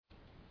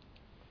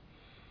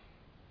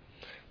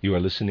You are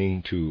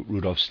listening to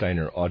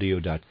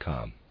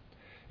RudolfSteinerAudio.com.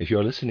 If you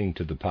are listening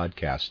to the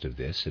podcast of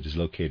this, it is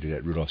located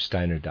at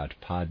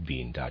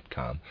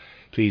RudolfSteiner.podbean.com.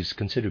 Please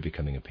consider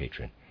becoming a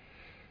patron.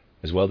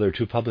 As well, there are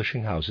two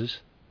publishing houses,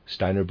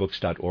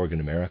 SteinerBooks.org in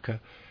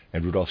America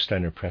and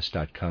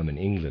RudolfSteinerPress.com in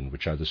England,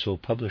 which are the sole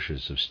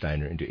publishers of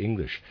Steiner into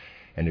English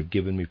and have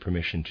given me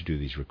permission to do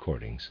these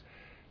recordings.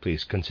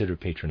 Please consider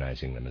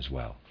patronizing them as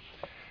well.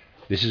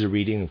 This is a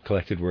reading of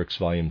Collected Works,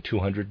 Volume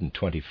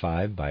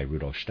 225 by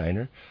Rudolf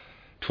Steiner,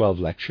 12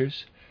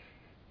 lectures,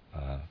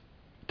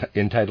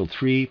 entitled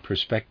Three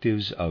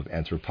Perspectives of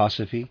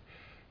Anthroposophy,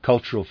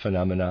 Cultural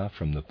Phenomena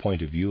from the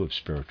Point of View of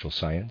Spiritual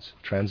Science,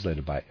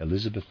 translated by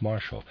Elizabeth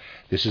Marshall.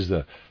 This is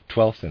the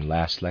 12th and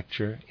last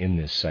lecture in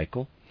this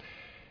cycle.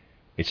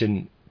 It's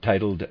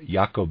entitled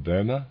Jakob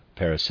Böhme,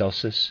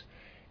 Paracelsus,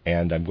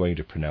 and I'm going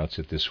to pronounce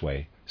it this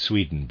way,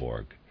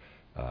 Swedenborg.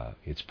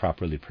 It's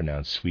properly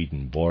pronounced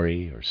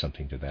Swedenborg or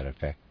something to that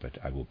effect, but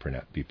I will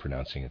be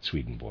pronouncing it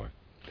Swedenborg.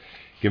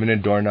 Given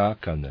in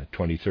Dornach on the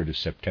 23rd of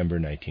September,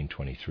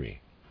 1923.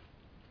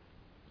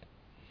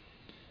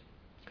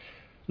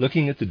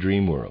 Looking at the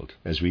dream world,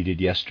 as we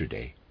did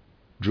yesterday,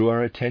 drew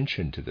our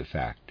attention to the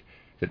fact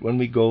that when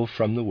we go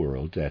from the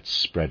world that's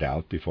spread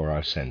out before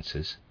our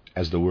senses,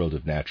 as the world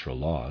of natural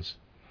laws,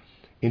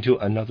 into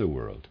another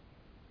world,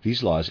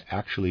 these laws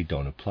actually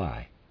don't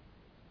apply.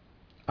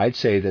 I'd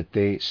say that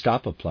they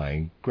stop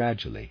applying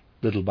gradually,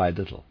 little by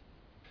little.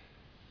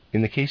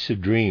 In the case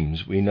of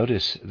dreams, we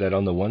notice that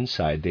on the one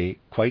side they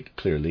quite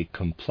clearly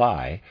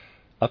comply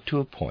up to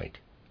a point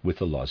with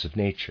the laws of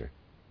nature.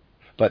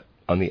 But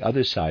on the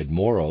other side,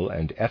 moral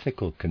and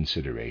ethical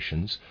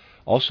considerations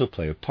also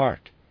play a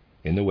part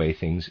in the way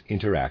things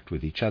interact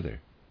with each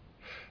other,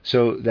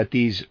 so that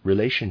these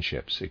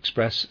relationships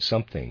express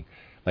something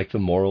like the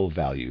moral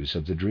values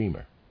of the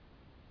dreamer.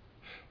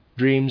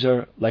 Dreams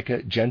are like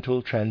a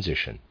gentle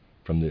transition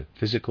from the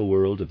physical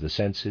world of the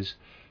senses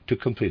to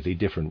completely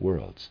different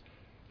worlds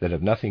that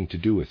have nothing to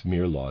do with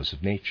mere laws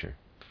of nature.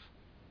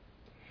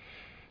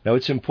 Now,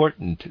 it's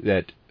important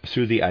that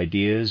through the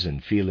ideas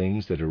and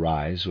feelings that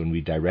arise when we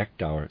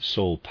direct our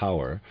soul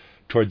power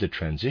toward the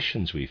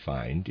transitions we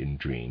find in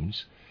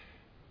dreams,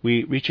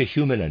 we reach a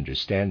human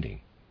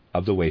understanding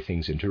of the way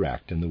things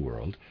interact in the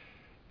world,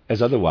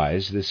 as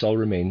otherwise this all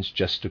remains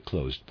just a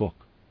closed book.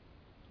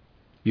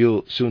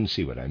 You'll soon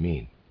see what I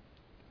mean.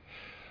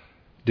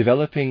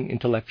 Developing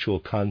intellectual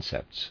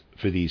concepts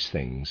for these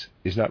things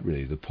is not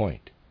really the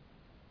point.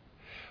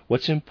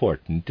 What's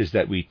important is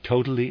that we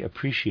totally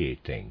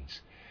appreciate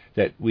things,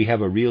 that we have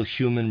a real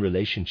human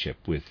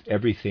relationship with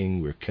everything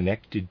we're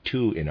connected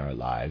to in our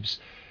lives,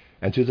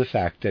 and to the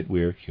fact that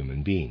we're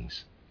human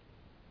beings.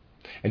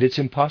 And it's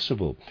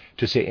impossible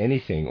to say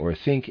anything or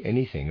think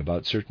anything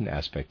about certain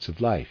aspects of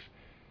life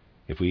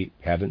if we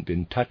haven't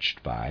been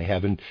touched by,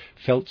 haven't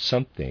felt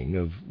something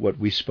of what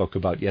we spoke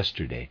about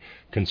yesterday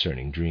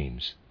concerning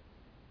dreams.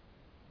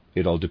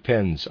 It all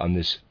depends on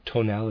this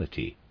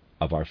tonality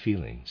of our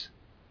feelings.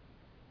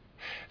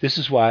 This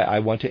is why I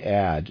want to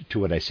add to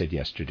what I said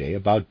yesterday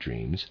about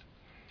dreams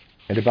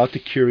and about the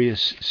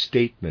curious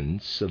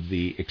statements of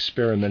the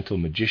experimental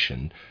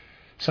magician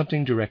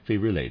something directly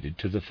related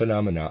to the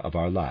phenomena of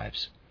our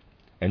lives,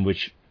 and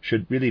which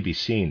should really be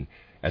seen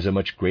as a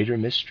much greater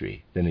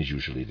mystery than is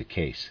usually the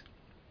case.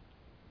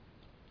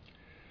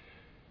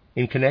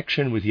 In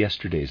connection with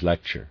yesterday's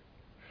lecture,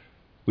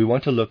 we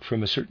want to look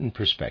from a certain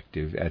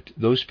perspective at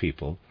those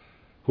people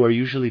who are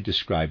usually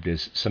described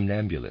as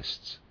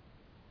somnambulists.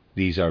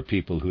 These are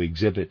people who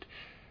exhibit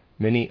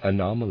many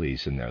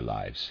anomalies in their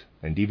lives,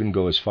 and even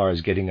go as far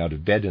as getting out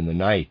of bed in the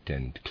night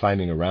and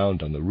climbing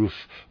around on the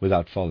roof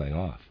without falling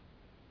off.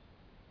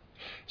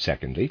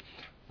 Secondly,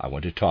 I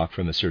want to talk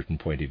from a certain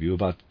point of view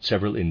about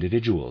several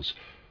individuals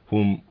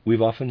whom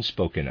we've often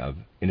spoken of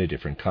in a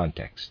different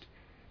context: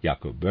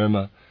 Jakob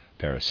Böhme,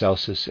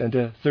 Paracelsus, and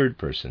a third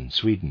person,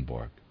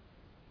 Swedenborg.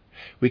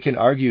 We can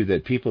argue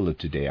that people of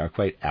today are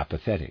quite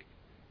apathetic.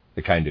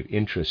 The kind of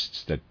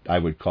interests that I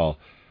would call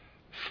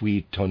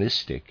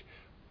feuilletonistic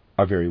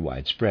are very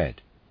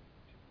widespread.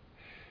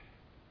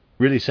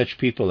 Really, such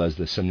people as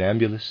the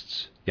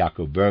somnambulists,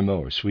 Jakob Böhme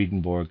or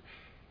Swedenborg,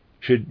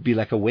 should be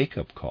like a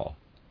wake-up call,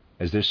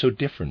 as they're so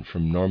different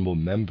from normal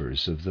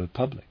members of the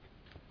public.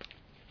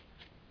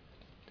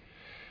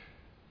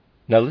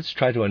 Now let's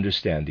try to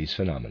understand these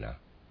phenomena.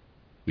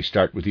 We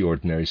start with the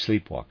ordinary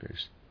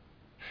sleepwalkers.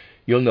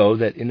 You'll know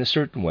that in a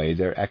certain way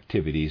their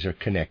activities are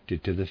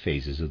connected to the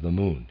phases of the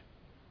moon.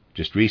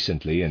 Just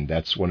recently, and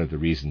that's one of the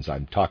reasons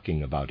I'm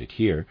talking about it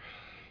here,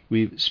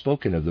 we've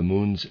spoken of the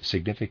moon's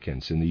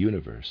significance in the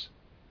universe.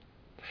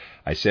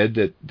 I said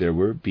that there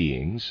were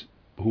beings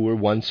who were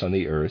once on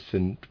the earth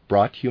and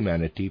brought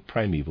humanity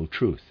primeval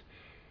truth,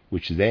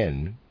 which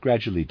then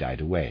gradually died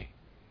away.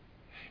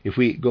 If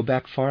we go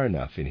back far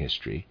enough in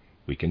history,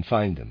 we can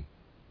find them.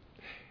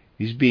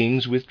 These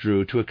beings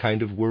withdrew to a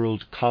kind of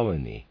world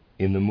colony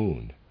in the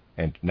moon,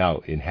 and now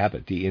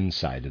inhabit the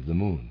inside of the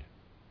moon.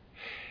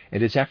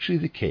 And it's actually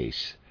the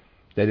case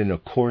that in a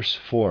coarse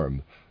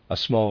form, a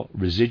small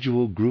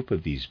residual group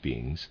of these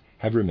beings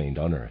have remained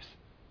on Earth.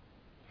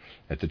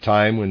 At the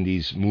time when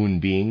these moon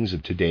beings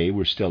of today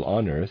were still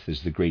on Earth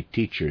as the great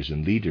teachers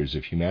and leaders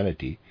of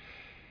humanity,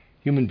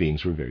 human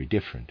beings were very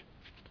different.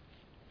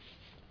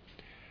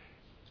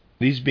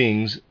 These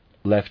beings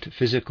left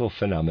physical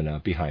phenomena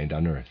behind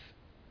on Earth,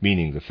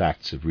 meaning the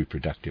facts of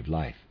reproductive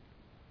life.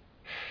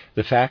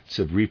 The facts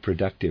of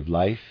reproductive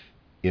life,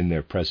 in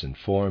their present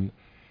form,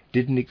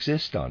 didn't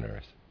exist on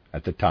Earth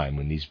at the time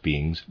when these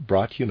beings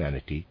brought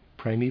humanity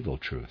primeval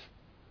truth.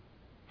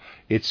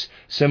 It's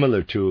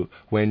similar to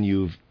when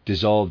you've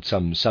dissolved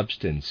some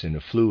substance in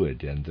a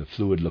fluid and the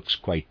fluid looks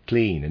quite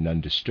clean and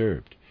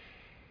undisturbed.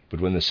 But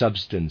when the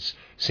substance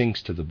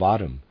sinks to the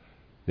bottom,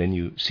 then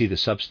you see the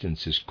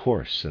substance is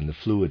coarse and the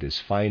fluid is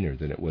finer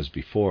than it was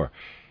before.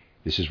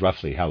 This is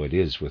roughly how it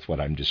is with what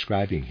I'm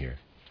describing here.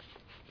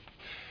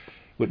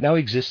 What now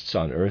exists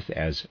on Earth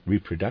as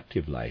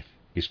reproductive life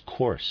is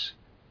coarse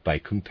by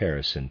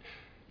comparison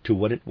to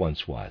what it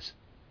once was.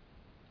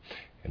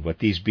 And what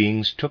these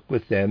beings took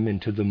with them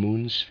into the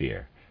moon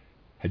sphere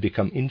had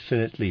become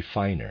infinitely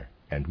finer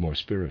and more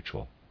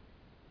spiritual.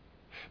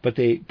 But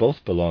they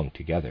both belong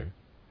together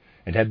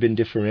and have been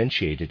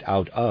differentiated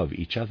out of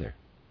each other.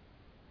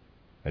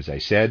 As I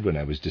said when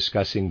I was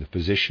discussing the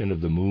position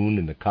of the moon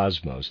in the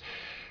cosmos,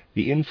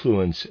 the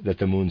influence that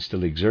the moon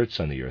still exerts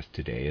on the Earth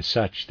today is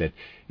such that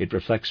it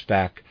reflects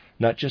back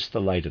not just the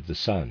light of the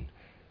sun,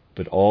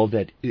 but all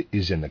that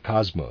is in the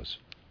cosmos.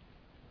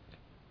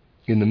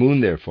 In the moon,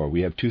 therefore,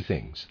 we have two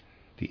things: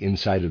 the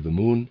inside of the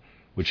moon,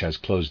 which has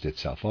closed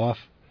itself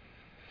off,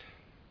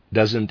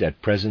 doesn't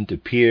at present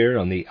appear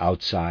on the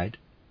outside,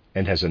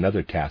 and has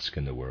another task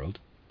in the world,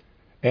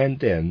 and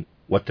then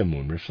what the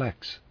moon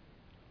reflects.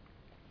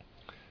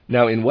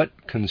 Now, in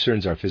what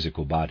concerns our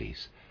physical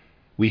bodies,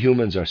 we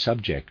humans are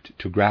subject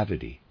to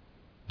gravity,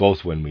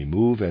 both when we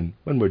move and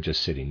when we're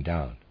just sitting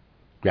down.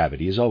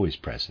 Gravity is always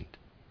present.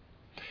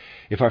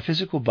 If our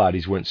physical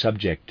bodies weren't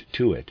subject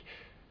to it,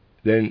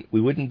 then we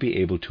wouldn't be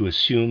able to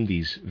assume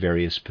these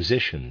various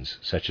positions,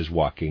 such as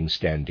walking,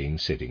 standing,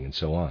 sitting, and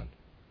so on.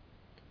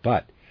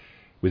 But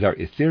with our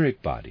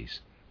etheric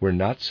bodies, we're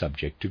not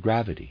subject to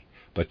gravity,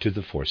 but to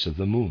the force of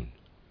the moon.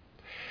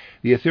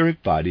 The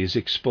etheric body is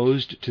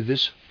exposed to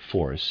this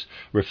force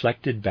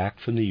reflected back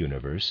from the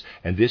universe,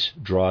 and this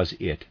draws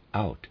it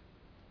out.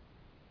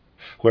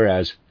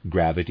 Whereas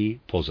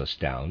gravity pulls us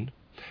down,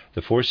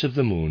 the force of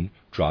the moon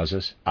draws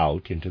us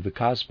out into the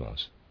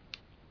cosmos.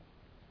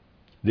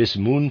 This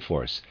moon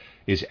force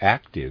is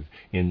active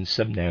in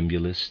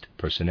somnambulist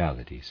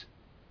personalities.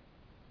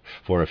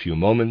 For a few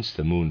moments,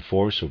 the moon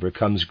force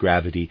overcomes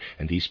gravity,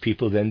 and these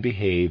people then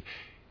behave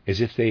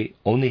as if they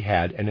only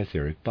had an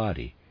etheric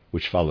body,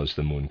 which follows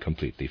the moon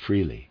completely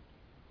freely.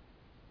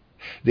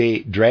 They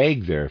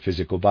drag their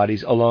physical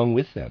bodies along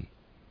with them,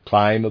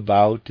 climb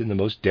about in the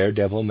most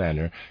daredevil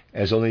manner,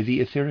 as only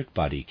the etheric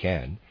body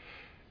can,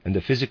 and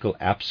the physical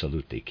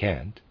absolutely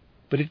can't,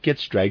 but it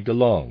gets dragged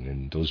along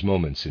in those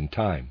moments in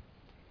time.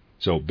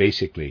 So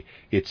basically,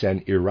 it's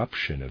an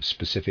eruption of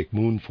specific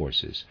moon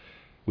forces,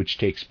 which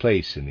takes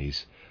place in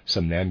these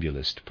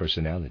somnambulist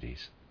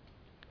personalities.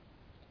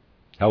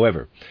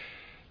 However,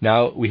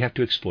 now we have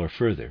to explore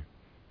further,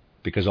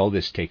 because all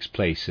this takes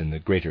place in the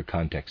greater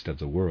context of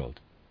the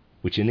world,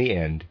 which in the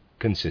end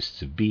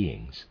consists of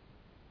beings.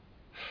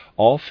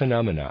 All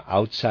phenomena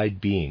outside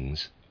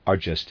beings are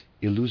just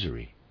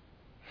illusory.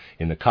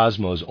 In the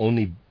cosmos,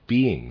 only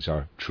beings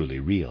are truly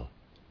real.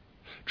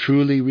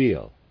 Truly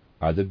real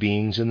are the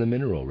beings in the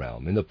mineral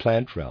realm, in the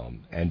plant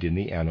realm, and in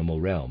the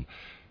animal realm.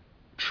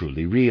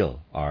 Truly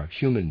real are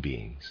human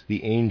beings,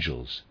 the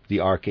angels, the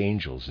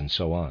archangels, and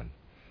so on.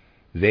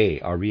 They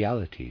are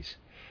realities.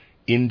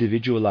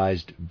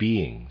 Individualized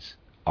beings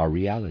are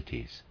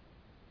realities.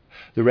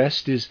 The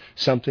rest is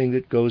something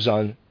that goes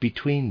on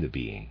between the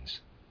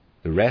beings.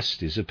 The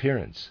rest is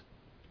appearance,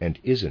 and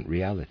isn't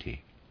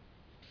reality.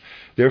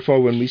 Therefore,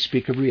 when we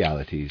speak of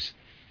realities,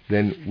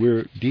 then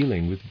we're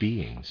dealing with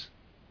beings.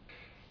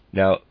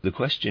 Now, the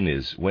question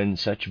is, when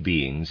such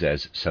beings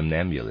as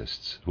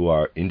somnambulists, who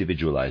are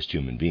individualized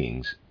human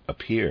beings,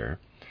 appear,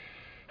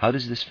 how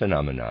does this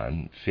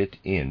phenomenon fit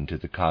into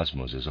the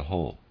cosmos as a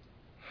whole?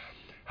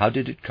 How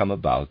did it come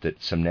about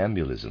that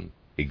somnambulism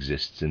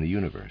exists in the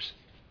universe?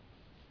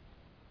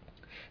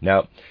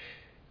 Now,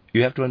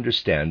 you have to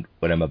understand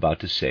what I'm about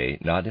to say,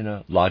 not in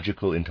a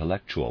logical,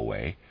 intellectual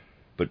way,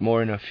 but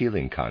more in a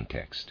feeling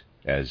context,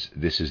 as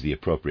this is the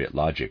appropriate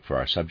logic for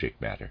our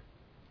subject matter.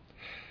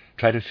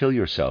 Try to fill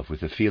yourself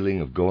with the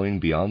feeling of going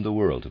beyond the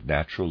world of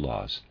natural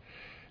laws,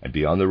 and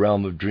beyond the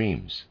realm of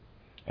dreams,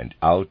 and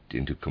out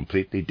into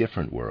completely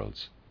different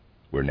worlds,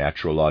 where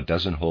natural law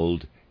doesn't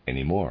hold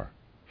anymore,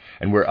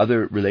 and where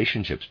other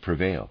relationships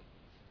prevail.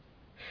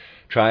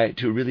 Try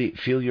to really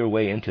feel your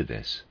way into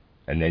this,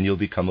 and then you'll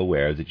become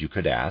aware that you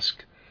could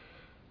ask,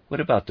 what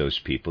about those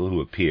people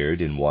who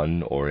appeared in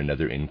one or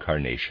another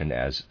incarnation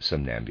as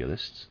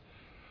somnambulists?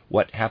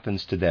 What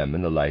happens to them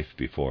in the life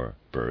before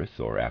birth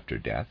or after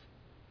death?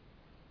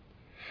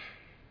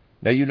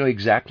 Now you know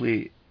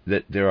exactly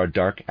that there are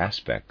dark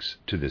aspects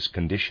to this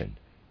condition,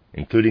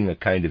 including a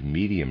kind of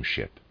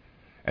mediumship,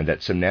 and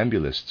that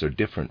somnambulists are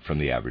different from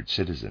the average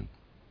citizen.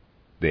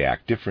 They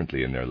act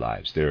differently in their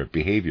lives. Their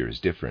behavior is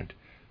different.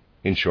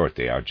 In short,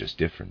 they are just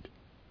different.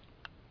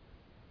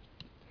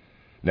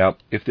 Now,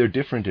 if they're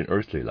different in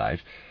earthly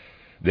life,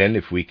 then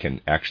if we can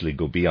actually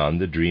go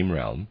beyond the dream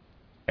realm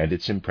and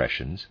its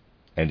impressions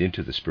and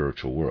into the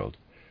spiritual world,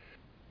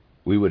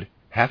 we would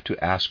have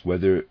to ask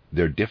whether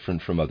they're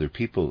different from other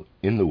people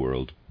in the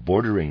world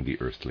bordering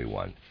the earthly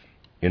one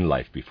in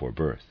life before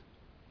birth.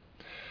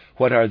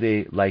 What are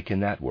they like in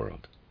that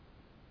world?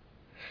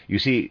 You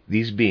see,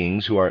 these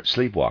beings who are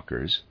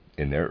sleepwalkers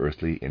in their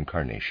earthly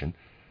incarnation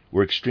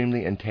were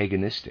extremely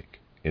antagonistic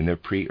in their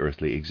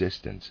pre-earthly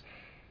existence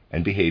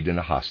and behaved in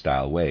a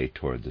hostile way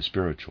toward the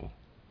spiritual.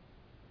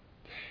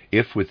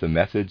 If with the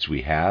methods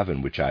we have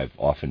and which I've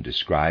often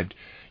described,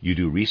 you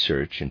do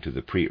research into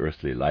the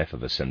pre-earthly life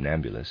of a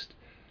somnambulist,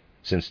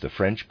 since the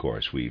French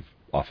course we've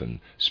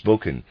often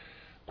spoken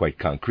quite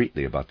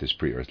concretely about this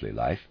pre-earthly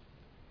life,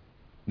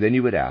 then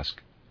you would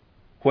ask,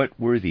 what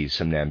were these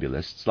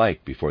somnambulists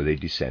like before they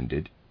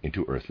descended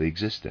into earthly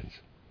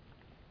existence?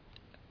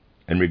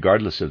 And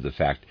regardless of the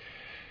fact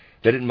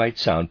that it might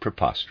sound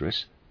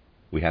preposterous,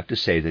 we have to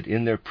say that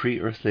in their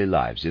pre-earthly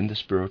lives in the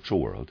spiritual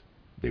world,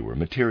 they were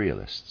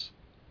materialists.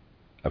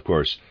 Of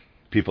course,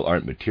 people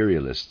aren't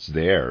materialists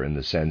there in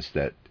the sense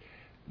that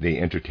they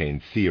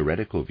entertain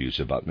theoretical views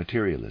about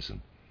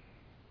materialism.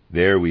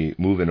 There we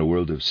move in a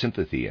world of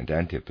sympathy and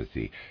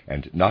antipathy,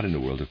 and not in a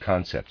world of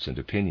concepts and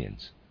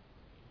opinions.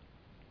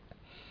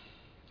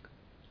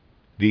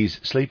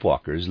 These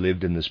sleepwalkers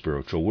lived in the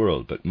spiritual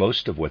world, but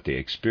most of what they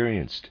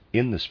experienced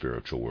in the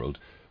spiritual world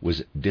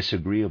was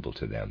disagreeable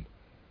to them.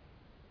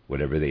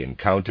 Whatever they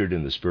encountered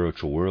in the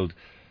spiritual world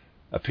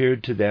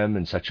appeared to them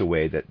in such a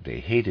way that they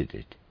hated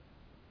it.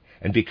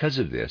 And because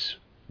of this,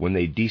 when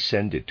they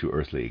descended to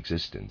earthly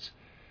existence,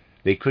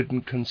 they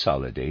couldn't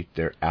consolidate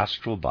their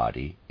astral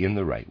body in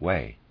the right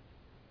way.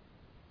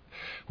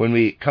 When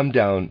we come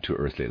down to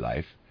earthly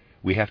life,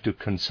 we have to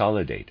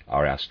consolidate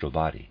our astral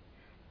body.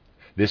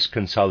 This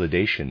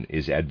consolidation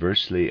is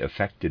adversely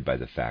affected by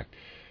the fact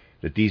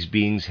that these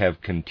beings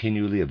have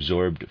continually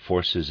absorbed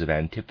forces of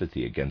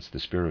antipathy against the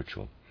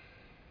spiritual.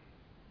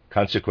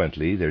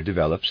 Consequently, there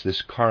develops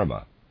this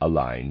karma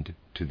aligned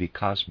to the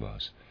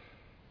cosmos,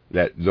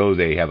 that though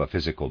they have a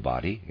physical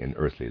body in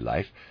earthly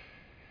life,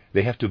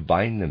 they have to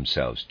bind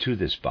themselves to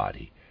this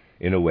body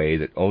in a way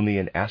that only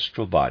an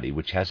astral body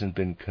which hasn't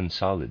been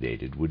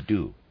consolidated would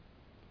do.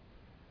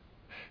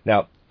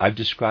 Now, I've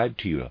described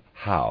to you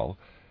how,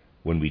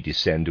 when we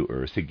descend to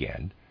earth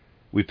again,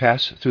 we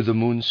pass through the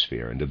moon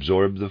sphere and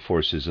absorb the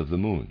forces of the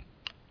moon.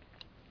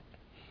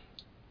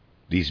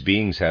 These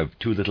beings have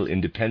too little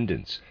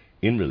independence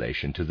in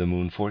relation to the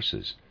moon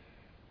forces.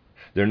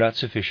 They're not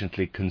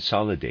sufficiently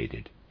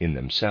consolidated in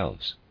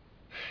themselves,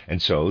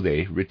 and so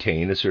they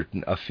retain a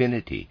certain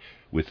affinity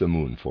with the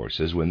moon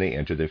forces when they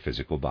enter their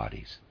physical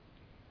bodies.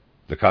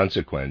 The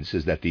consequence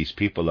is that these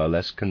people are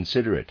less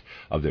considerate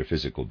of their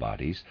physical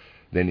bodies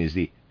than is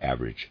the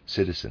average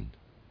citizen.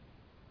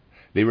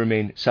 They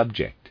remain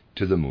subject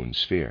to the moon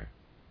sphere,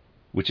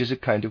 which is a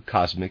kind of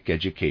cosmic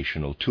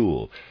educational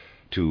tool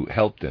to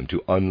help them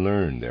to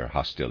unlearn their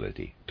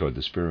hostility toward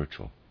the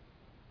spiritual.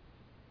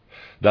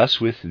 Thus,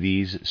 with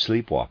these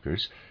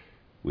sleepwalkers,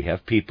 we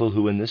have people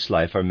who in this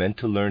life are meant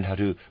to learn how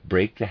to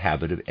break the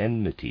habit of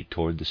enmity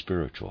toward the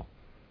spiritual.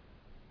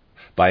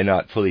 By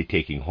not fully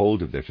taking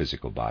hold of their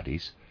physical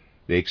bodies,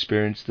 they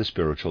experience the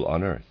spiritual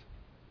on earth,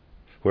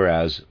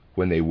 whereas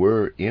when they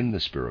were in the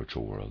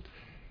spiritual world,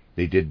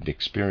 they didn't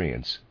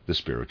experience the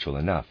spiritual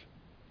enough.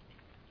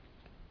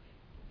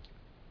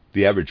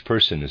 The average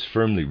person is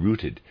firmly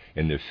rooted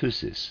in their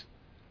physis.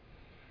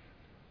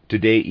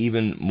 Today,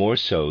 even more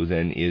so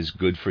than is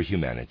good for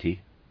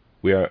humanity,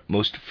 we are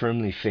most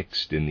firmly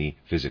fixed in the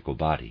physical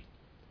body.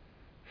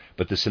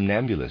 But the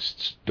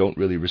somnambulists don't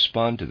really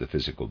respond to the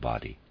physical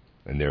body,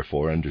 and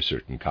therefore, under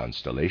certain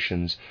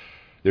constellations,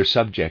 they're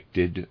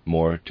subjected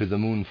more to the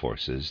moon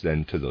forces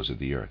than to those of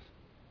the earth.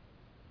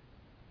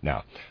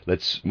 Now,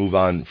 let's move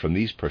on from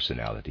these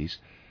personalities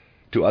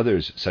to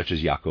others such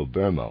as Jacob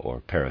Boehme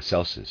or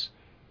Paracelsus,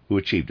 who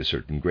achieved a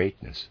certain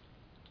greatness.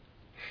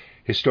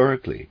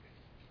 Historically,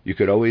 you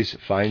could always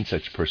find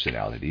such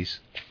personalities,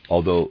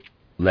 although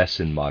less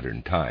in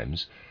modern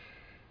times,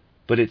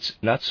 but it's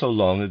not so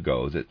long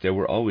ago that there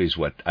were always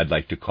what I'd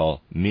like to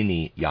call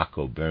mini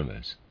Jacob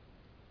Boehmes.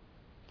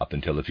 Up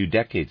until a few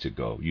decades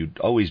ago, you'd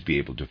always be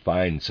able to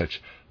find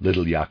such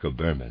little Jacob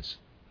Boehmes.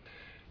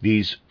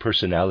 These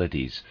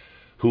personalities,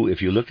 who,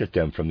 if you looked at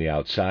them from the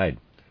outside,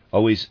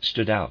 always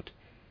stood out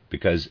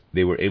because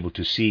they were able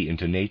to see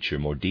into nature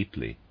more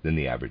deeply than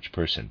the average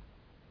person.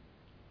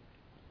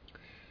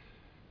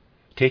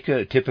 Take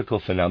a typical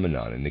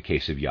phenomenon in the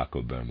case of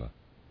Jacob Boehme.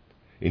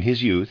 In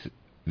his youth,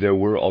 there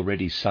were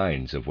already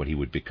signs of what he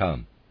would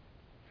become.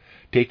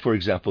 Take, for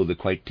example, the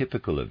quite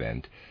typical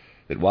event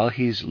that while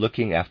he's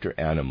looking after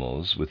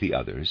animals with the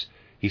others,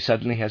 he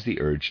suddenly has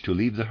the urge to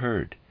leave the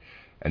herd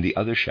and the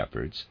other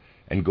shepherds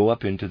and go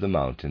up into the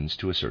mountains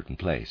to a certain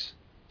place.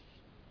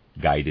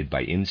 Guided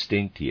by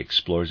instinct, he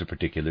explores a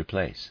particular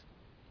place.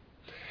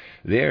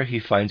 There he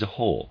finds a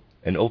hole,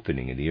 an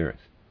opening in the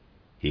earth.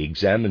 He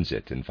examines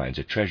it and finds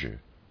a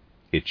treasure.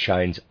 It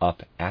shines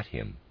up at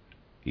him.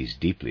 He's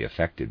deeply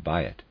affected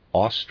by it,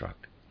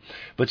 awestruck.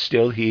 But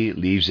still he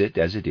leaves it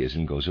as it is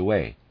and goes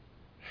away.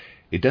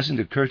 It doesn't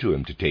occur to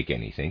him to take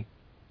anything.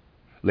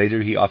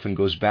 Later he often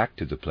goes back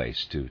to the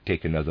place to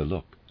take another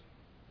look.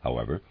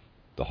 However,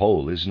 the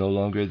hole is no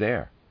longer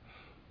there,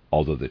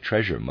 although the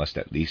treasure must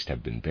at least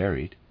have been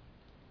buried.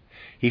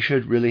 He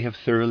should really have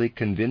thoroughly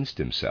convinced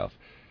himself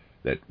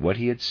that what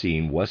he had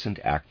seen wasn't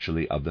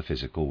actually of the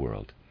physical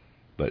world,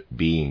 but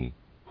being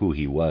who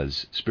he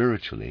was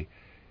spiritually,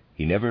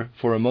 he never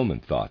for a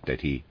moment thought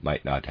that he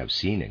might not have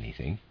seen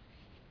anything.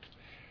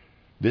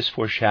 This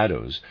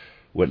foreshadows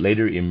what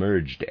later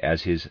emerged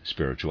as his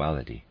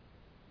spirituality.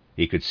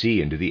 He could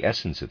see into the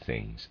essence of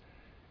things,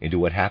 into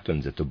what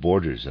happens at the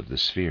borders of the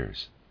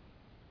spheres.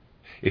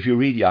 If you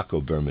read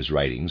Jacob Boehme's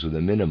writings with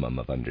a minimum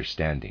of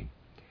understanding,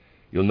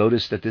 you'll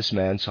notice that this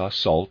man saw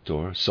salt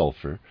or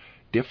sulfur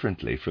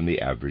differently from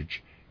the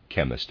average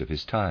chemist of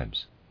his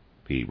times.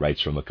 He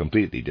writes from a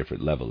completely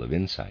different level of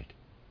insight.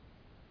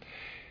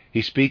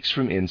 He speaks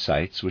from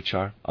insights which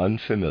are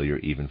unfamiliar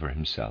even for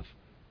himself,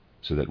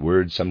 so that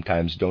words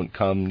sometimes don't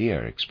come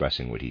near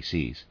expressing what he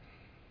sees.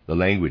 The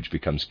language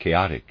becomes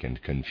chaotic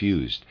and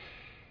confused,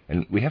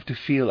 and we have to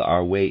feel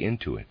our way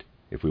into it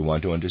if we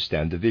want to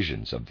understand the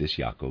visions of this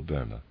Jacob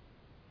Boehme.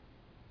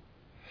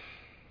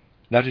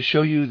 Now, to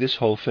show you this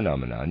whole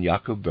phenomenon,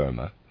 Jacob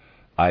Boehme,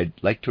 I'd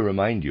like to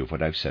remind you of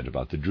what I've said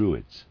about the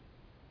Druids.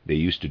 They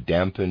used to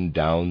dampen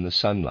down the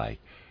sunlight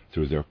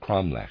through their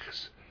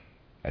cromlechs,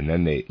 and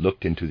then they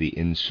looked into the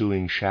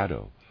ensuing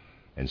shadow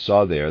and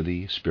saw there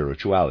the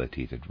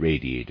spirituality that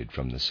radiated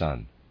from the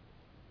sun.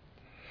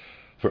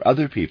 For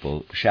other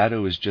people,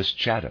 shadow is just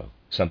shadow,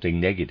 something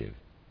negative,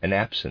 an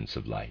absence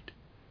of light.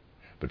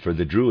 But for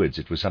the Druids,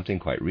 it was something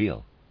quite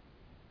real.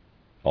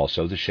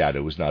 Also, the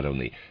shadow was not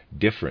only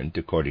different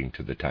according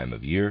to the time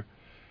of year,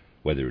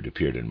 whether it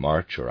appeared in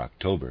March or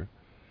October,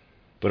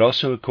 but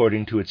also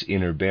according to its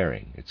inner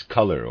bearing, its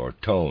color or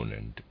tone,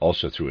 and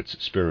also through its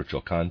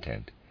spiritual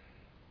content.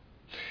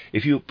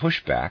 If you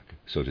push back,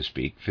 so to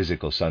speak,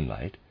 physical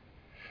sunlight,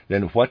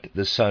 then what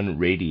the sun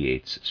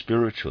radiates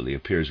spiritually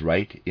appears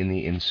right in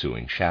the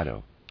ensuing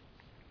shadow.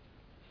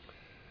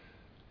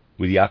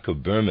 With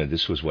Jacob Boehme,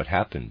 this was what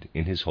happened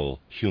in his whole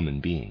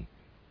human being.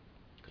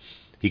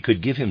 He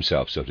could give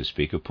himself, so to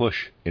speak, a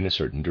push in a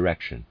certain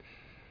direction.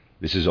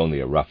 This is only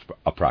a rough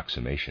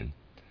approximation.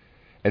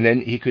 And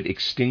then he could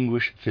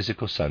extinguish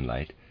physical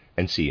sunlight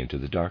and see into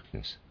the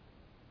darkness.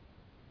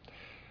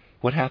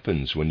 What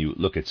happens when you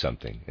look at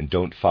something and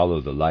don't follow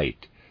the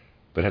light,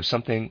 but have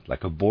something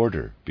like a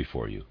border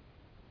before you?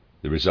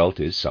 The result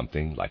is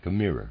something like a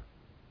mirror.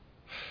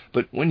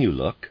 But when you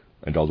look,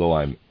 and although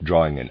I'm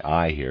drawing an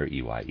eye here,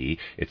 EYE,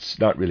 it's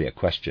not really a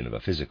question of a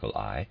physical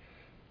eye,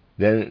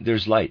 then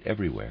there's light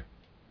everywhere.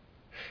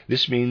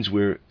 This means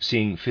we're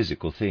seeing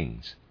physical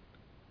things.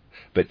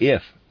 But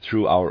if,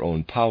 through our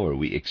own power,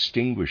 we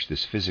extinguish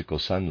this physical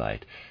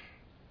sunlight,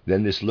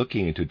 then this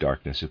looking into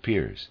darkness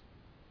appears.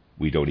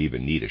 We don't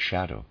even need a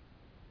shadow.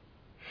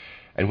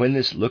 And when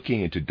this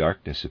looking into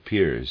darkness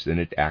appears, then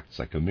it acts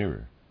like a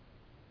mirror.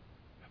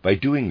 By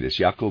doing this,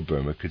 Jacob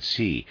Boehme could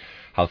see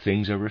how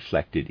things are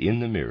reflected in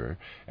the mirror,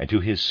 and to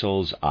his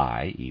soul's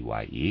eye,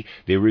 EYE,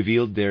 they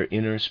revealed their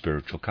inner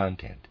spiritual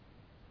content.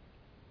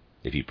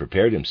 If he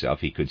prepared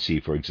himself, he could see,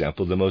 for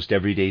example, the most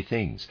everyday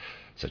things,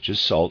 such as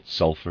salt,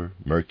 sulfur,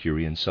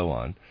 mercury, and so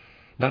on,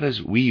 not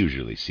as we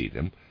usually see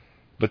them,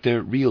 but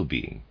their real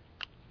being,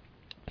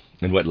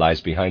 and what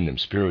lies behind them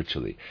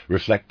spiritually,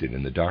 reflected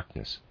in the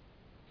darkness.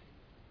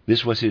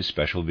 This was his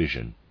special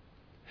vision.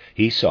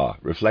 He saw,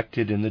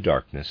 reflected in the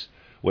darkness,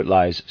 what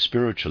lies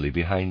spiritually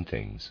behind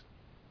things.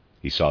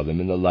 He saw them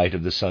in the light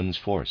of the sun's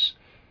force,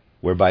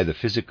 whereby the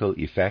physical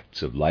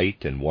effects of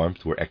light and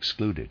warmth were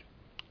excluded.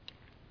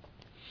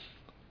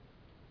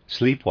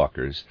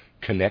 Sleepwalkers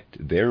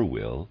connect their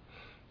will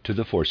to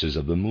the forces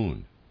of the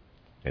moon,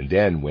 and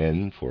then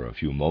when, for a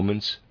few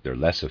moments, they're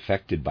less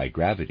affected by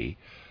gravity,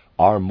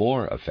 are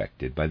more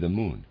affected by the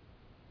moon,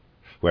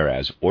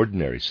 whereas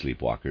ordinary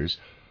sleepwalkers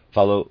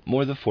follow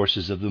more the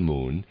forces of the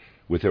moon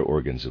with their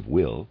organs of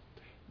will.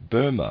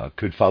 Boehme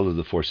could follow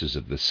the forces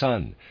of the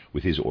sun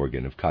with his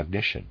organ of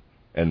cognition,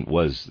 and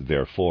was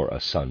therefore a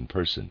sun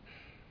person,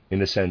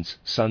 in a sense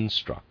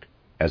sunstruck,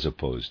 as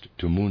opposed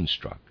to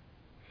moonstruck.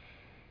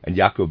 And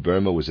Jacob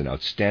Boehme was an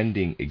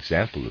outstanding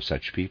example of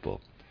such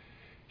people,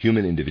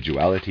 human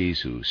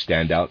individualities who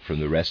stand out from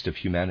the rest of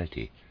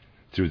humanity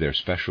through their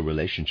special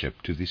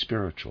relationship to the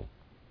spiritual,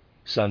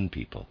 sun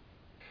people.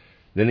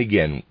 Then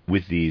again,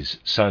 with these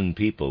sun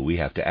people, we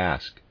have to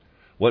ask,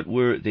 what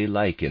were they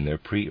like in their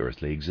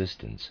pre-earthly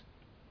existence?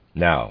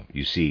 Now,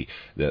 you see,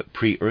 the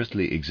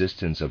pre-earthly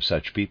existence of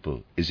such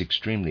people is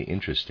extremely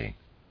interesting.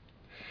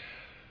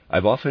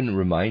 I've often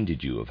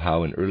reminded you of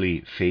how in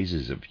early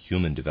phases of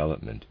human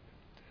development,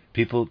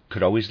 people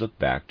could always look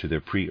back to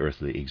their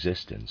pre-earthly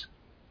existence.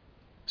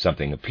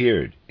 Something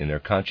appeared in their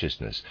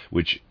consciousness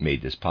which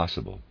made this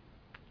possible.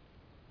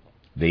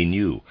 They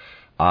knew,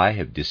 I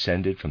have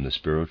descended from the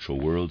spiritual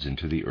worlds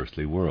into the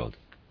earthly world.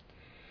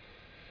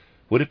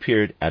 What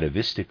appeared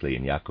atavistically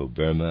in Jacob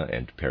Boehme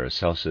and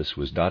Paracelsus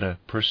was not a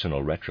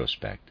personal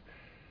retrospect,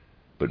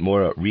 but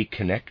more a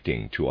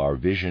reconnecting to our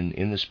vision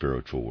in the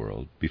spiritual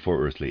world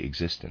before earthly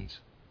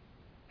existence.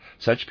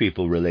 Such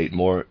people relate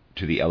more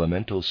to the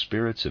elemental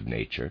spirits of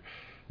nature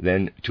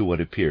than to what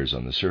appears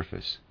on the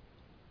surface.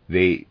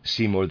 They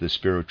see more the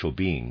spiritual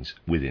beings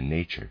within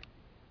nature.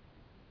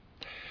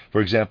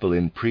 For example,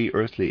 in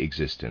pre-earthly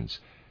existence,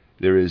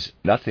 there is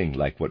nothing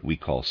like what we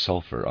call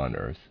sulfur on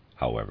earth.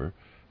 However,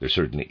 there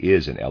certainly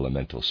is an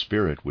elemental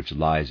spirit which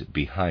lies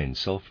behind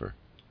sulfur.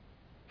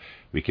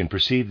 We can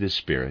perceive this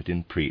spirit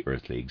in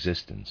pre-earthly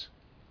existence.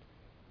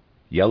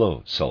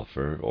 Yellow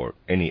sulfur, or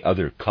any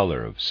other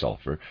color of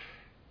sulfur,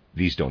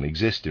 these don't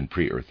exist in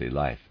pre-earthly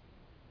life.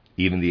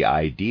 Even the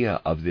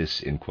idea of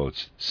this, in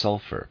quotes,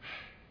 sulfur,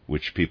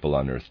 which people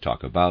on earth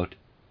talk about,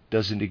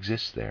 doesn't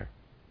exist there.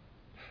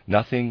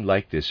 Nothing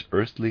like this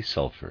earthly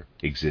sulfur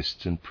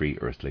exists in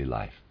pre-earthly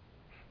life.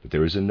 But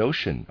there is a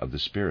notion of the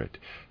spirit,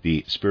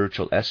 the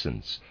spiritual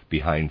essence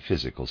behind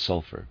physical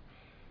sulfur,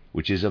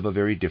 which is of a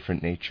very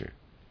different nature.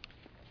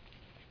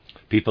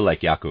 People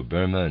like Jacob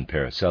Boehme and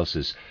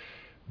Paracelsus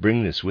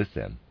bring this with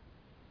them.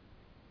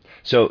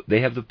 So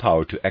they have the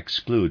power to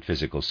exclude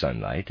physical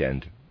sunlight,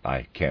 and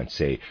I can't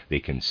say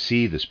they can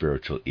see the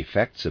spiritual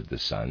effects of the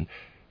sun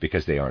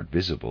because they aren't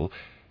visible.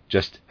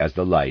 Just as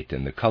the light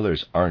and the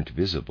colors aren't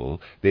visible,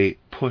 they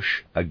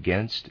push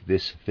against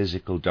this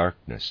physical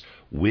darkness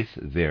with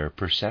their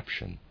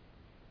perception,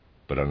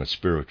 but on a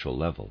spiritual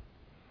level.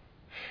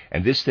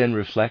 And this then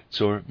reflects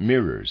or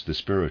mirrors the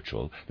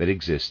spiritual that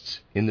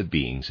exists in the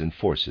beings and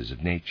forces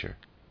of nature.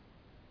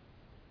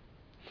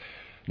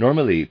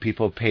 Normally,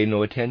 people pay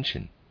no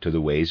attention to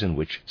the ways in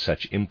which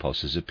such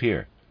impulses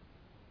appear.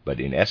 But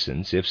in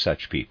essence, if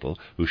such people,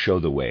 who show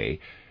the way,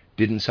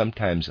 didn't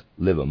sometimes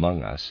live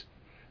among us,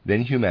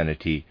 then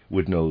humanity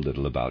would know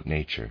little about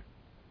nature.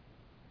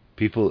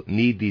 People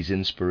need these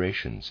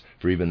inspirations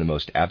for even the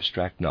most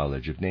abstract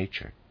knowledge of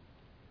nature.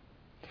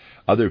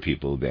 Other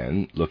people,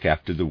 then, look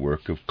after the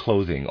work of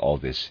clothing all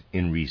this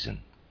in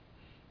reason.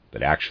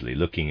 But actually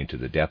looking into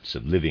the depths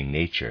of living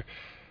nature,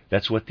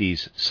 that's what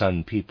these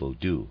sun people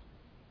do.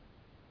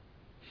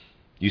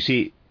 You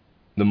see,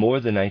 the more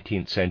the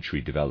 19th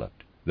century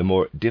developed, the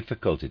more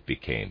difficult it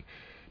became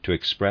to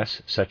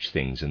express such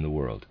things in the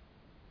world.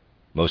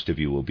 Most of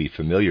you will be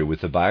familiar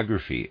with the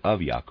biography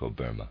of Jacob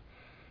Boehme.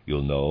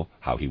 You'll know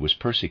how he was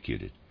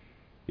persecuted.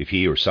 If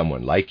he or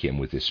someone like him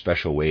with this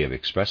special way of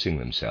expressing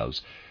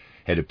themselves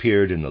had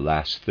appeared in the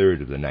last third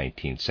of the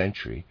 19th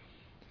century,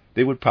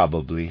 they would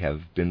probably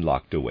have been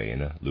locked away in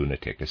a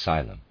lunatic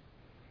asylum.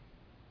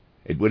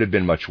 It would have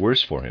been much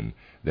worse for him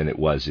than it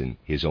was in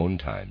his own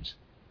times,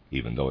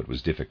 even though it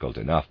was difficult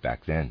enough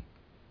back then.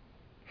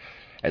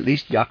 At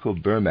least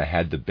Jacob Boehme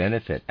had the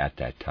benefit at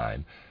that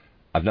time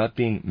of not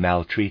being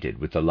maltreated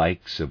with the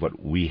likes of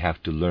what we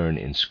have to learn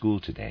in school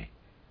today.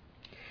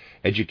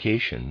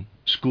 Education,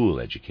 school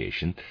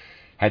education,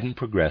 hadn't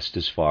progressed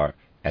as far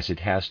as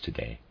it has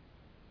today.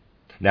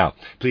 Now,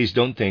 please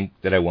don't think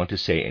that I want to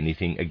say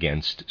anything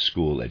against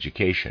school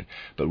education,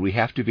 but we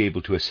have to be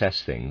able to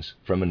assess things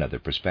from another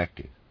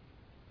perspective.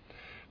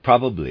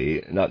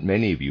 Probably not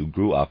many of you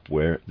grew up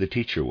where the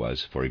teacher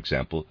was, for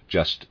example,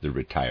 just the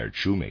retired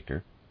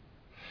shoemaker.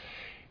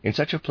 In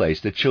such a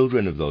place, the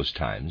children of those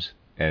times,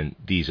 and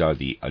these are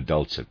the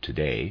adults of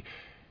today,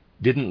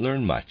 didn't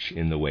learn much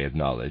in the way of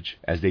knowledge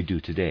as they do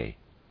today.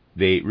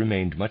 They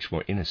remained much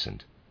more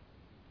innocent.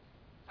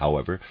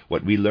 However,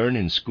 what we learn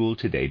in school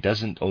today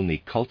doesn't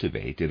only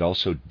cultivate, it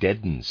also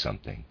deadens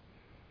something.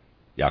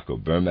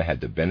 Jacob Boehme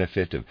had the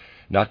benefit of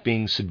not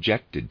being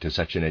subjected to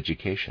such an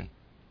education,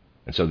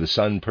 and so the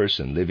sun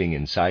person living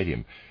inside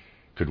him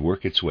could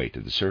work its way to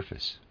the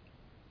surface.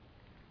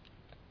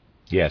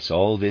 Yes,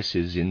 all this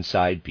is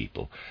inside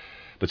people,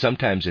 but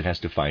sometimes it has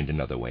to find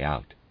another way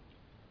out.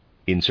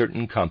 In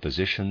certain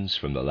compositions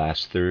from the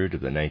last third of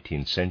the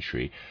 19th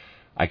century,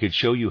 I could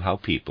show you how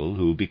people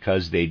who,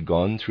 because they'd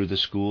gone through the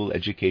school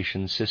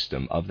education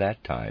system of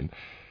that time,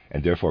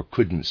 and therefore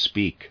couldn't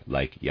speak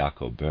like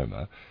Jacob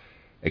Boehme,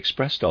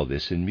 expressed all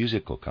this in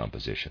musical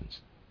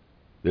compositions.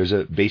 There's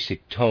a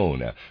basic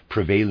tone, a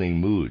prevailing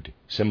mood,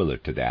 similar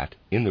to that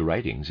in the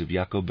writings of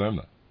Jacob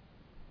Boehme.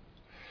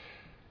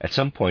 At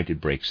some point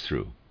it breaks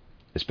through,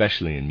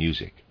 especially in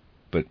music,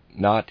 but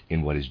not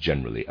in what is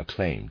generally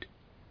acclaimed.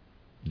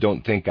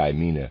 Don't think I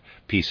mean a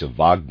piece of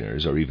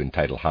Wagner's or even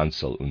title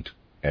Hansel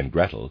and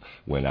Gretel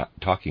when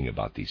talking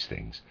about these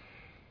things.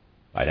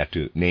 I'd have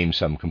to name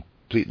some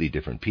completely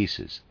different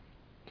pieces.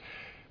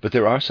 But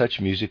there are such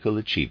musical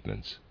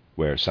achievements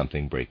where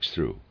something breaks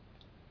through.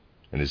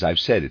 And as I've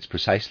said, it's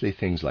precisely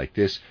things like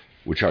this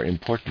which are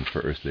important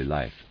for earthly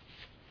life.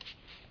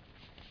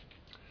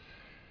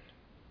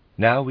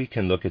 Now we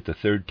can look at the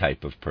third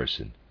type of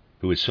person,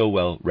 who is so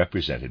well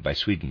represented by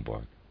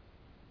Swedenborg.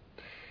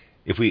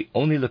 If we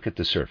only look at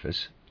the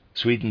surface,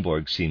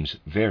 Swedenborg seems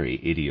very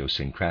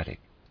idiosyncratic.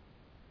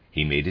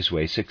 He made his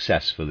way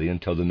successfully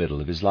until the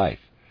middle of his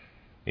life.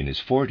 In his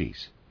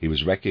 40s, He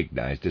was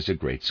recognized as a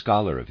great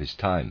scholar of his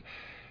time,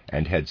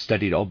 and had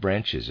studied all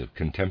branches of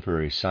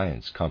contemporary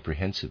science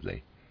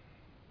comprehensively.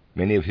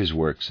 Many of his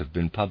works have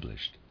been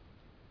published.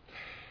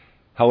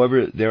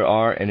 However, there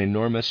are an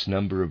enormous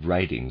number of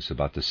writings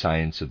about the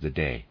science of the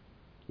day,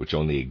 which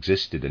only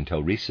existed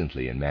until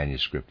recently in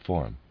manuscript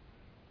form.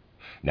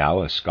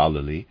 Now a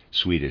scholarly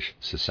Swedish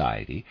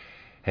society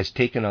has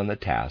taken on the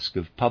task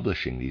of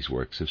publishing these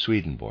works of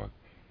Swedenborg,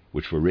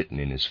 which were written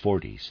in his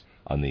 40s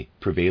on the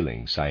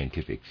prevailing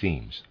scientific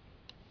themes.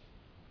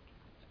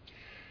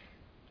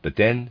 But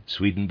then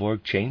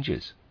Swedenborg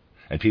changes,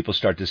 and people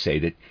start to say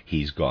that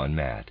he's gone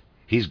mad.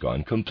 He's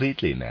gone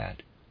completely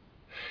mad.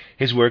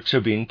 His works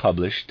are being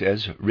published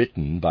as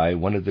written by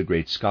one of the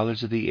great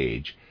scholars of the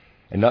age,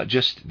 and not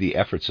just the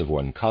efforts of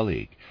one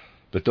colleague,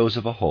 but those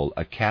of a whole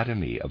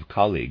academy of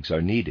colleagues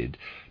are needed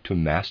to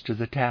master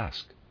the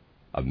task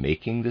of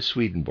making the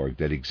Swedenborg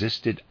that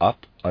existed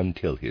up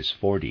until his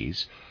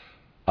 40s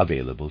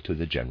available to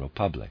the general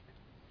public.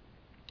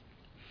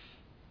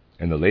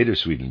 And the later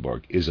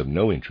Swedenborg is of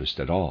no interest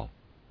at all.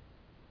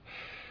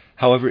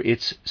 However,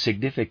 it's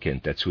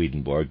significant that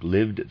Swedenborg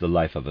lived the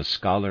life of a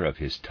scholar of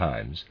his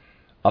times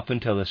up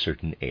until a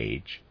certain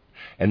age,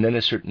 and then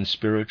a certain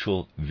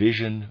spiritual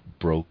vision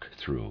broke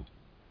through.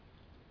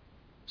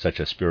 Such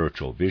a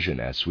spiritual vision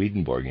as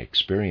Swedenborg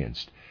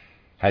experienced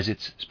has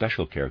its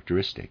special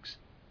characteristics.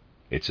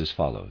 It's as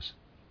follows.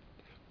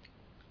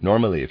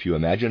 Normally, if you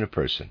imagine a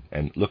person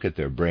and look at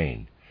their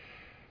brain,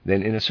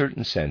 then in a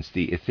certain sense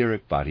the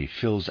etheric body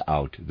fills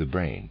out the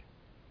brain.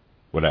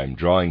 What I'm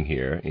drawing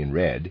here in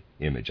red,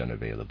 image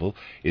unavailable,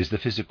 is the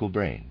physical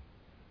brain.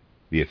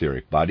 The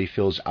etheric body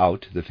fills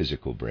out the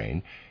physical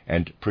brain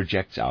and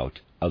projects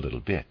out a little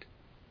bit.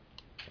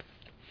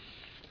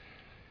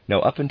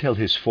 Now, up until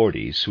his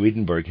 40s,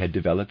 Swedenborg had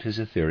developed his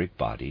etheric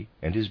body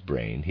and his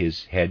brain,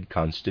 his head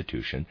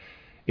constitution,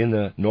 in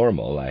the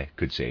normal, I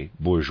could say,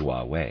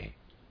 bourgeois way.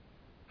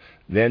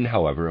 Then,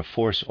 however, a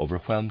force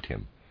overwhelmed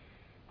him,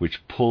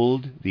 which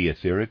pulled the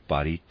etheric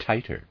body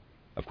tighter,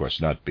 of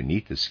course not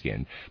beneath the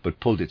skin, but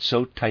pulled it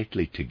so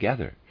tightly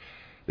together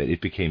that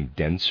it became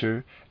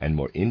denser and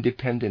more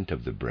independent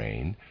of the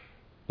brain,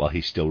 while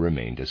he still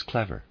remained as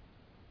clever.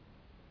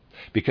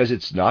 Because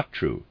it's not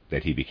true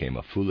that he became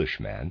a foolish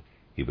man,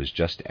 he was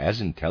just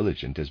as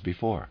intelligent as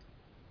before.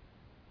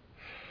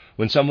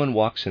 When someone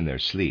walks in their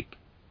sleep,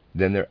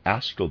 then their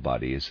astral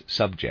body is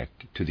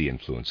subject to the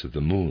influence of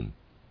the moon.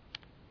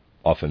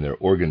 Often their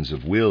organs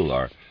of will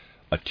are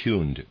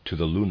attuned to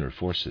the lunar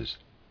forces.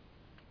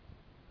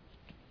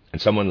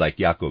 And someone like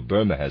Jakob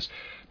Böhme has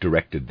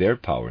directed their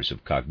powers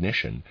of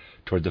cognition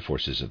toward the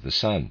forces of the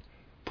sun,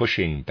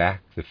 pushing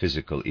back the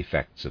physical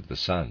effects of the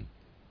sun.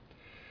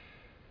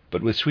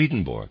 But with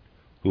Swedenborg,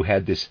 who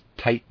had this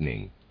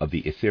tightening of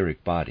the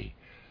etheric body,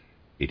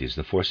 it is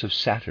the force of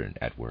Saturn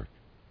at work.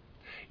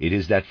 It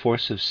is that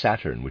force of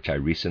Saturn which I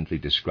recently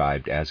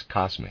described as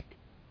cosmic,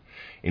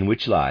 in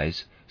which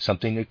lies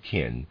something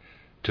akin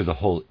to the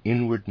whole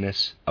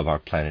inwardness of our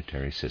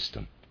planetary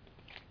system,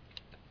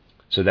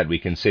 so that we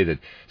can say that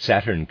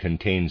Saturn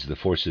contains the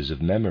forces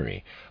of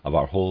memory of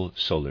our whole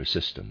solar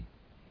system.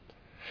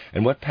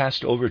 And what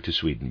passed over to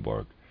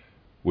Swedenborg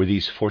were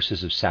these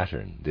forces of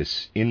Saturn,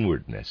 this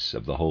inwardness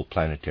of the whole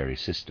planetary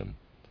system.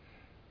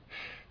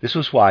 This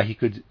was why he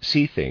could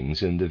see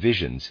things in the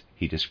visions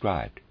he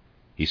described.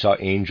 He saw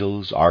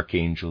angels,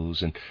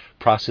 archangels, and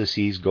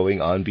processes going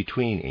on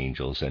between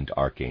angels and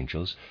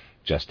archangels,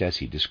 just as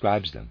he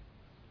describes them.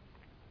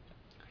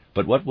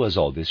 But what was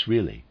all this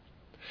really?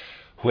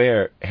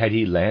 Where had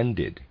he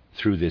landed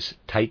through this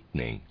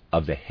tightening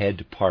of the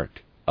head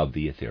part of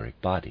the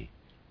etheric body?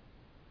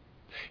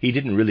 He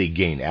didn't really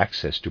gain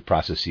access to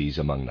processes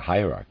among the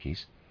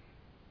hierarchies.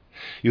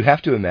 You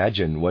have to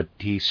imagine what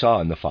he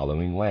saw in the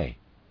following way.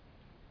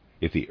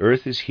 If the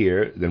earth is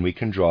here, then we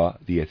can draw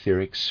the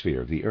etheric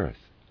sphere of the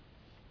earth.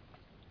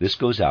 This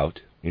goes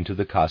out into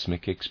the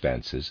cosmic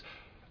expanses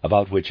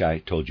about which I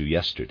told you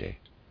yesterday,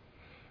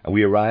 and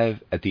we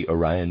arrive at the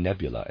Orion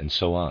Nebula and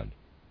so on,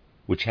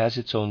 which has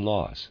its own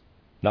laws,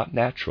 not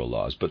natural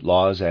laws, but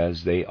laws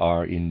as they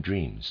are in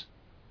dreams.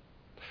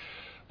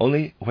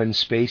 Only when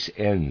space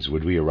ends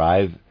would we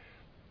arrive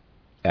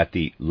at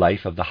the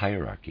life of the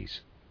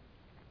hierarchies.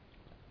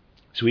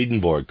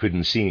 Swedenborg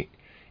couldn't see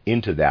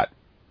into that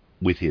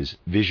with his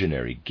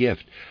visionary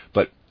gift,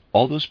 but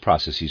all those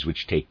processes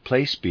which take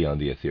place beyond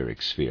the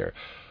etheric sphere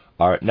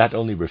are not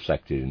only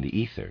reflected in the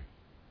ether,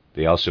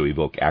 they also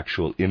evoke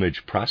actual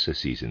image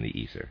processes in the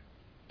ether.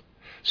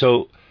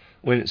 So,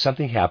 when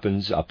something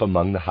happens up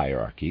among the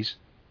hierarchies,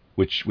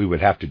 which we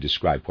would have to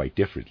describe quite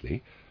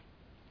differently,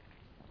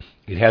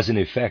 it has an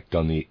effect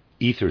on the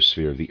ether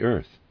sphere of the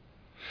earth,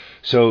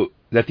 so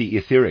that the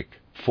etheric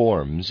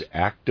forms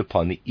act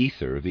upon the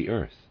ether of the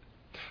earth.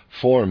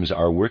 Forms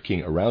are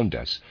working around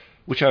us,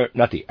 which are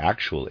not the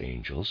actual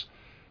angels,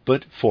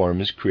 but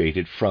forms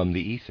created from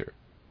the ether,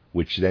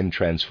 which then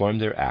transform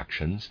their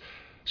actions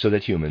so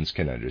that humans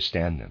can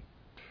understand them.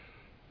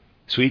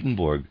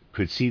 Swedenborg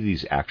could see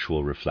these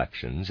actual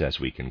reflections, as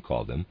we can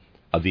call them,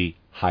 of the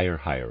higher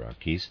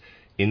hierarchies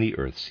in the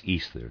earth's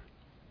ether.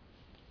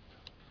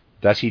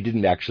 Thus he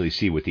didn't actually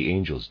see what the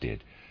angels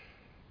did,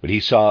 but he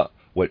saw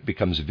what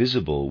becomes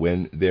visible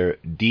when their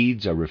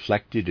deeds are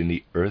reflected in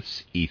the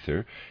earth's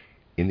ether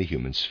in the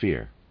human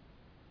sphere.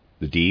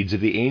 The deeds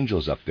of the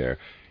angels up there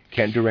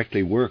can't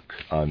directly work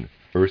on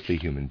earthly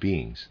human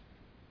beings,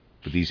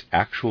 but these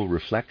actual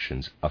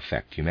reflections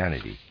affect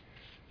humanity.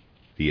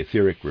 The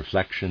etheric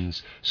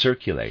reflections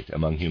circulate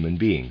among human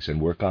beings and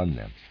work on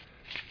them.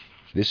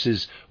 This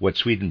is what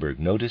Swedenborg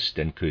noticed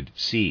and could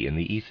see in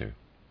the ether.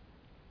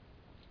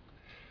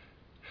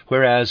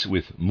 Whereas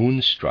with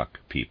moonstruck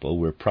people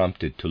we're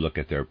prompted to look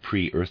at their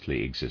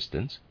pre-earthly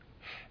existence,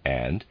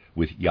 and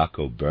with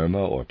Jacob Boehme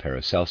or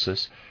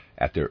Paracelsus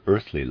at their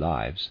earthly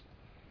lives,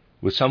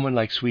 with someone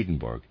like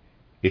Swedenborg,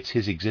 it's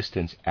his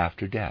existence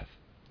after death.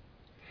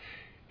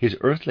 His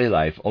earthly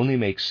life only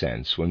makes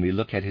sense when we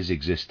look at his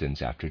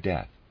existence after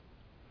death,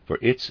 for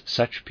it's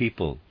such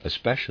people,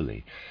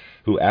 especially,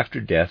 who after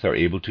death are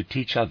able to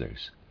teach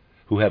others,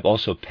 who have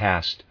also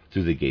passed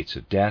through the gates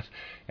of death,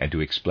 and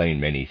to explain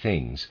many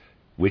things,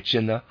 which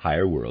in the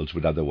higher worlds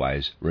would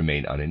otherwise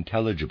remain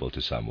unintelligible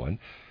to someone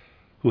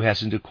who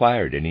hasn't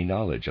acquired any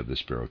knowledge of the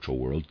spiritual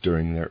world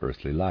during their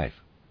earthly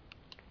life.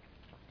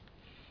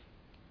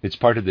 It's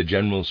part of the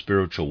general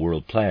spiritual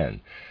world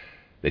plan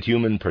that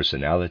human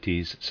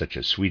personalities such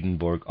as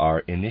Swedenborg are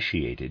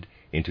initiated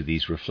into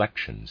these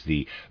reflections,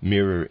 the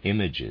mirror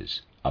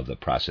images of the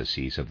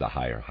processes of the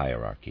higher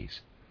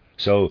hierarchies,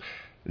 so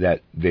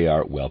that they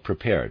are well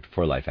prepared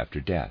for life after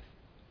death,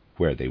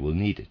 where they will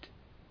need it.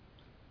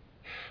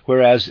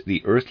 Whereas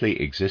the earthly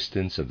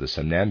existence of the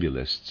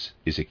somnambulists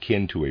is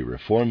akin to a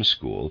reform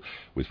school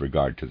with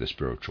regard to the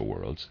spiritual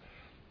worlds,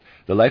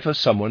 the life of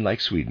someone like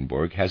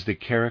Swedenborg has the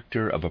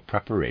character of a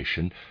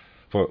preparation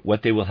for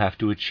what they will have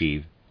to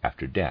achieve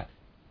after death.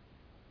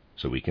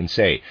 So we can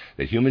say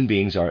that human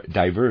beings are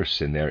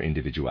diverse in their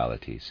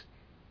individualities,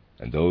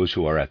 and those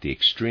who are at the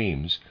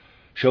extremes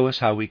show us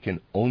how we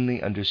can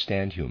only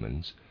understand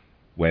humans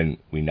when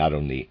we not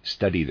only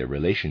study their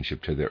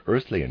relationship to their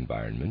earthly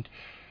environment,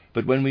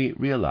 but when we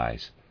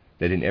realize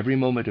that in every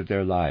moment of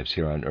their lives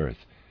here on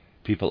earth,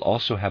 people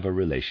also have a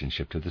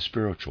relationship to the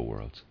spiritual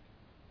worlds.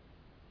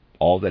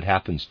 All that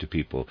happens to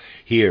people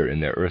here in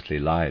their earthly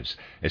lives,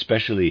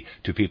 especially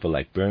to people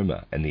like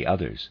Boehme and the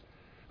others,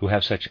 who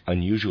have such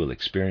unusual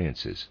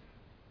experiences,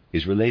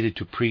 is related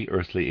to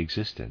pre-earthly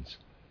existence,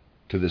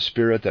 to the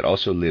spirit that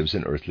also lives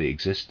in earthly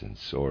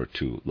existence, or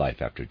to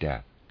life after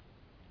death.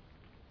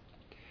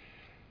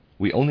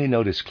 We only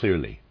notice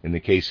clearly, in the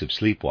case of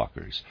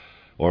sleepwalkers,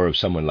 or of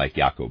someone like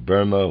Jacob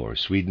Boehme or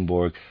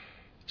Swedenborg,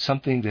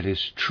 something that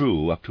is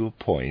true up to a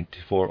point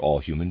for all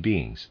human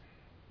beings: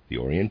 the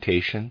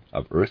orientation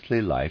of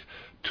earthly life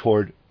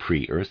toward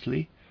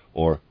pre-earthly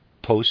or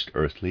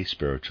post-earthly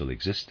spiritual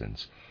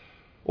existence,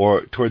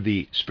 or toward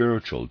the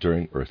spiritual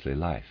during earthly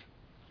life.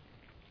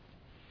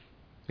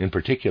 In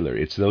particular,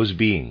 it's those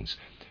beings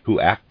who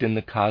act in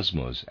the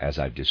cosmos as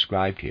I've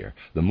described here,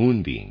 the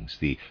moon beings,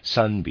 the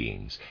sun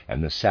beings,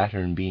 and the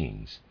Saturn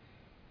beings,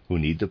 who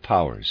need the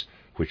powers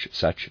which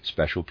such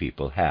special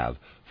people have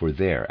for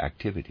their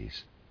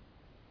activities.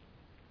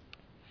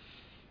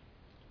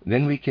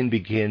 Then we can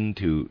begin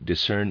to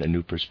discern a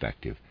new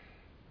perspective,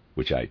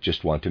 which I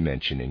just want to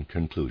mention in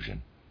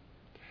conclusion.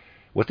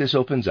 What this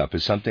opens up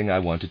is something I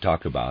want to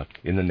talk about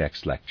in the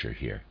next lecture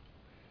here.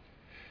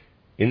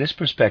 In this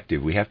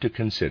perspective, we have to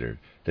consider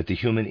that the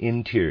human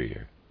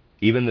interior,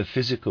 even the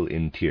physical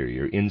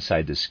interior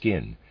inside the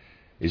skin,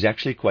 is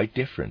actually quite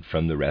different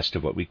from the rest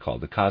of what we call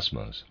the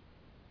cosmos.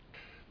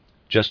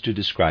 Just to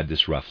describe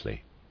this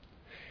roughly,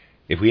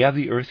 if we have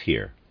the earth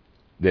here,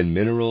 then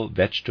mineral,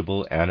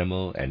 vegetable,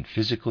 animal, and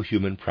physical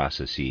human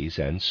processes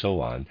and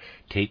so on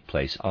take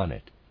place on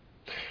it.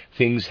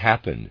 Things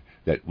happen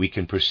that we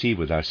can perceive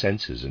with our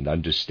senses and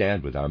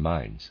understand with our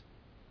minds.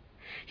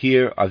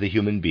 Here are the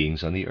human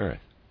beings on the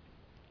earth.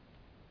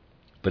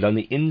 But on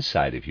the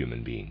inside of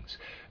human beings,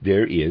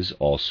 there is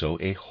also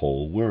a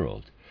whole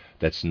world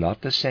that's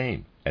not the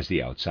same as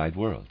the outside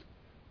world.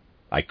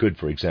 I could,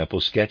 for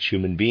example, sketch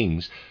human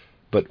beings,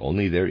 but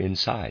only their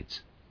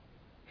insides.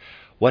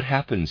 What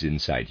happens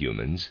inside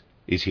humans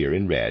is here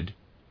in red,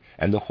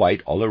 and the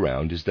white all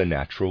around is the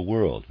natural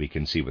world we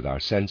can see with our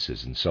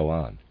senses and so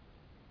on.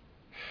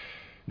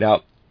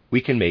 Now,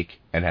 we can make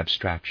an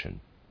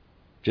abstraction.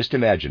 Just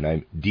imagine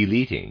I'm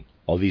deleting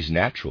all these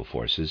natural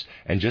forces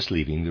and just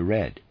leaving the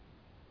red.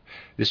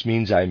 This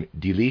means I'm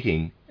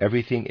deleting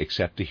everything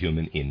except the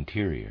human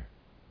interior.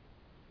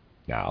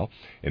 Now,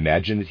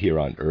 imagine that here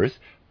on Earth,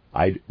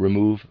 I'd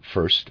remove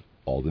first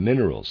all the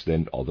minerals,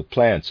 then all the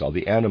plants, all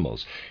the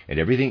animals, and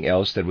everything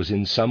else that was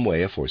in some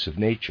way a force of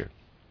nature.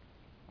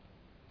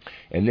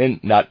 And then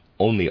not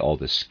only all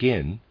the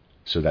skin,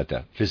 so that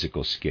the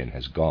physical skin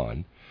has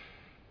gone,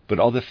 but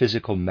all the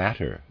physical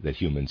matter that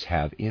humans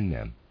have in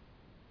them.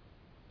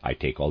 I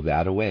take all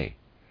that away.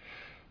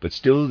 But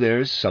still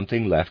there's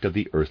something left of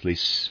the earthly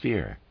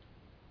sphere,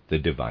 the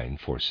divine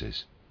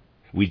forces.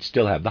 We'd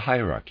still have the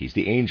hierarchies,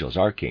 the angels,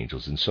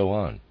 archangels, and so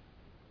on.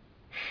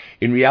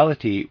 In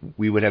reality,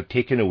 we would have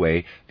taken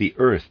away the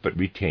earth but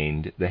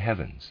retained the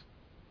heavens.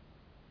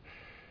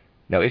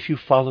 Now, if you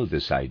follow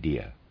this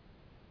idea,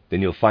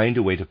 then you'll find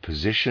a way to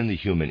position the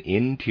human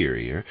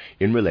interior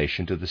in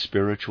relation to the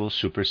spiritual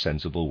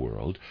supersensible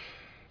world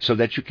so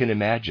that you can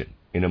imagine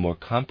in a more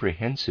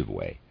comprehensive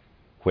way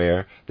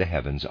where the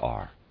heavens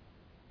are.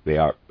 They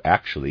are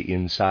actually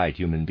inside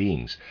human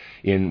beings,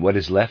 in what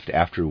is left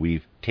after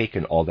we've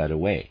taken all that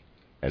away,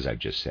 as I've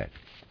just said.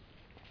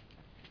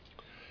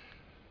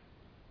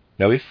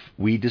 Now, if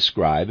we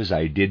describe, as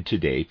I did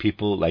today,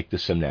 people like the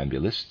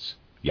somnambulists,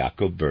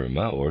 Jakob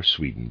Böhme or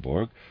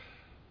Swedenborg,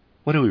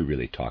 what are we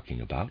really talking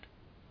about?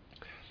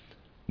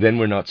 Then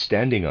we're not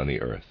standing on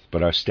the earth,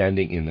 but are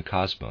standing in the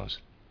cosmos.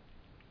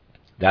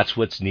 That's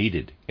what's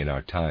needed in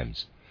our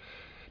times,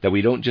 that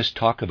we don't just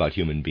talk about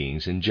human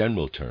beings in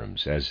general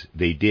terms, as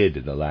they did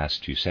in the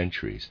last few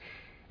centuries,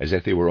 as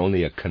if they were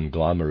only a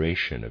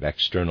conglomeration of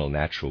external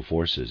natural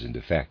forces and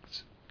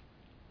effects.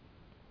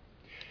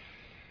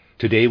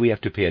 Today we have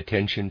to pay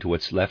attention to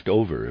what's left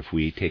over if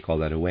we take all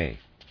that away.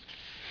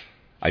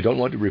 I don't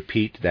want to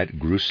repeat that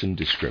gruesome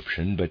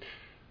description, but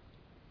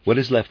what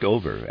is left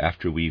over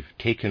after we've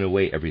taken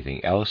away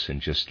everything else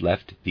and just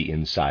left the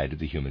inside of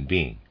the human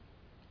being?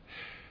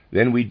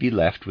 Then we'd be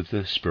left with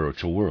the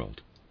spiritual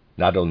world,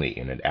 not only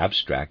in an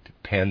abstract,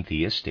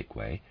 pantheistic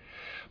way,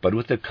 but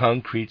with the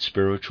concrete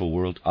spiritual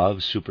world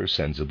of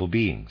supersensible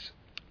beings.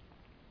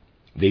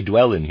 They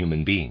dwell in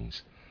human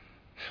beings.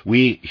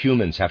 We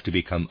humans have to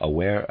become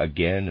aware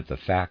again of the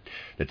fact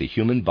that the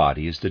human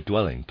body is the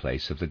dwelling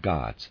place of the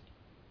gods.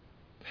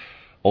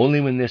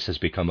 Only when this has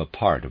become a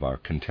part of our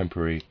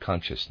contemporary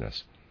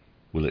consciousness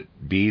will it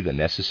be the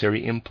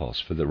necessary impulse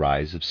for the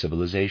rise of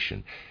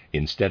civilization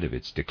instead of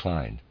its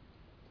decline.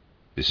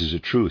 This is a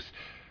truth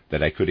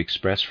that I could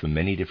express from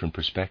many different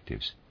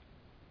perspectives.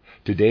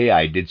 Today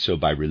I did so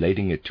by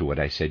relating it to what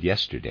I said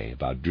yesterday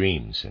about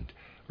dreams and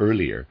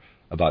earlier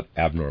about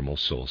abnormal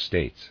soul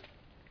states.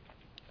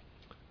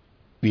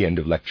 The end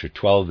of Lecture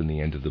 12 and the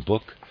end of the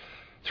book,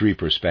 3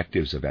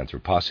 Perspectives of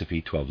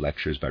Anthroposophy, 12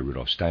 Lectures by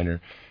Rudolf Steiner,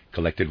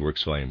 Collected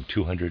Works, Volume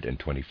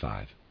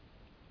 225.